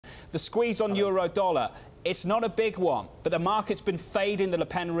The squeeze on euro-dollar, it's not a big one, but the market's been fading the Le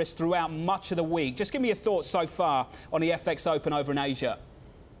Pen risk throughout much of the week. Just give me your thoughts so far on the FX Open over in Asia.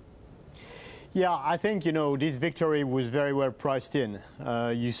 Yeah, I think, this victory was very well priced in.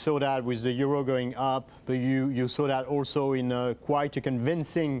 You saw that with the euro going up, but you saw that also in quite a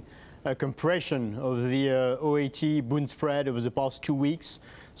convincing compression of the OAT Bund spread over the past 2 weeks.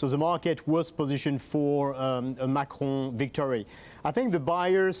 So the market was positioned for a Macron victory. I think the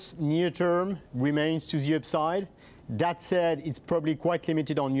buyers near term remains to the upside. That said, it's probably quite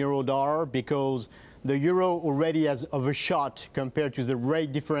limited on euro-dollar because the euro already has overshot compared to the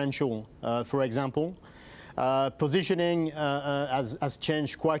rate differential, for example. Positioning has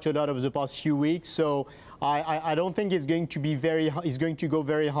changed quite a lot over the past few weeks, so I don't think it's going to be it's going to go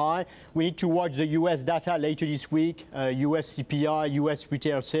very high. We need to watch the US data later this week, US CPI, US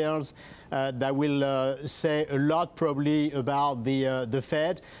retail sales. That will say a lot probably about the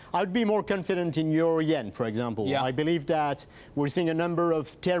Fed. I'd be more confident in euro-yen, for example. Yeah. I believe that we're seeing a number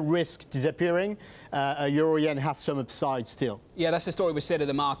of tail risks disappearing. Euro-yen has some upside still. Yeah, that's the story we said of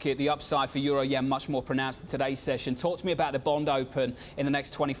the market. The upside for euro-yen much more pronounced in today's session. Talk to me about the bond open in the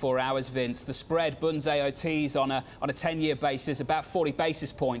next 24 hours, Vince. The spread, Bund's AOTs on a 10-year basis, about 40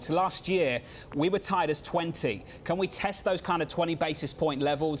 basis points. Last year, we were tied as 20. Can we test those kind of 20 basis point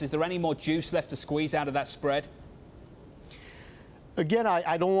levels? Is there any more juice left to squeeze out of that spread? Again,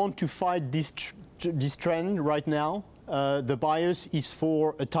 I don't want to fight this trend right now. The bias is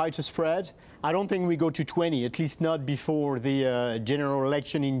for a tighter spread. I don't think we go to 20, at least not before the general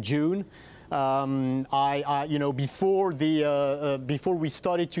election in June. Before we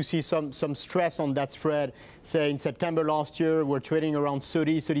started to see some stress on that spread, say in September last year, we're trading around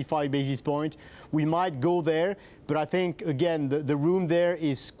 35 basis points. We might go there, but I think, again, the room there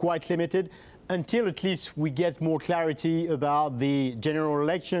is quite limited until at least we get more clarity about the general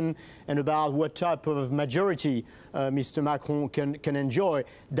election and about what type of majority Mr. Macron can enjoy.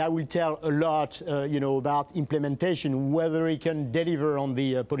 That will tell a lot, about implementation, whether he can deliver on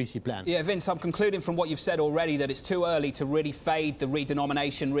the policy plan. Yeah, Vince, I'm concluding from what you've said already that it's too early to really fade the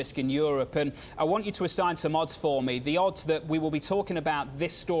redenomination risk in Europe. And I want you to assign some odds for me. The odds that we will be talking about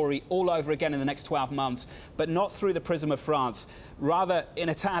this story all over again in the next 12 months, but not through the prism of France, rather in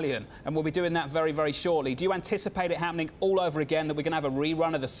Italian. And we'll be doing that very, very shortly. Do you anticipate it happening all over again, that we're going to have a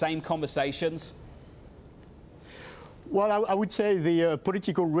rerun of the same conversations? Well, I would say the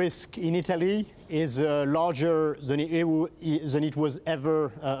political risk in Italy is larger than it was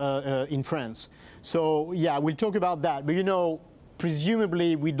ever in France. So, yeah, we'll talk about that. But,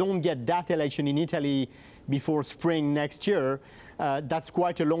 presumably we don't get that election in Italy before spring next year. That's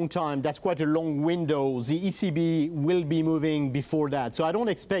quite a long time. That's quite a long window. The ECB will be moving before that. So I don't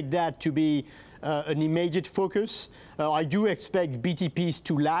expect that to be an immediate focus. I do expect BTPs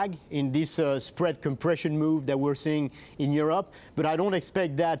to lag in this spread compression move that we're seeing in Europe, but I don't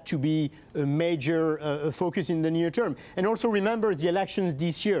expect that to be a major focus in the near term. And also remember the elections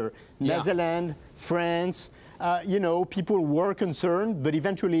this year, Netherlands, France, people were concerned, but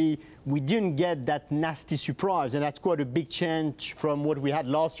eventually we didn't get that nasty surprise, and that's quite a big change from what we had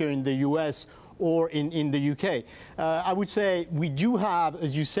last year in the US or in the UK. I would say we do have,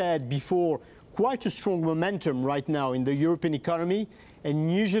 as you said before, quite a strong momentum right now in the European economy,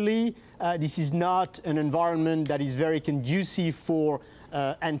 and usually this is not an environment that is very conducive for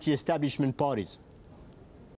anti-establishment parties.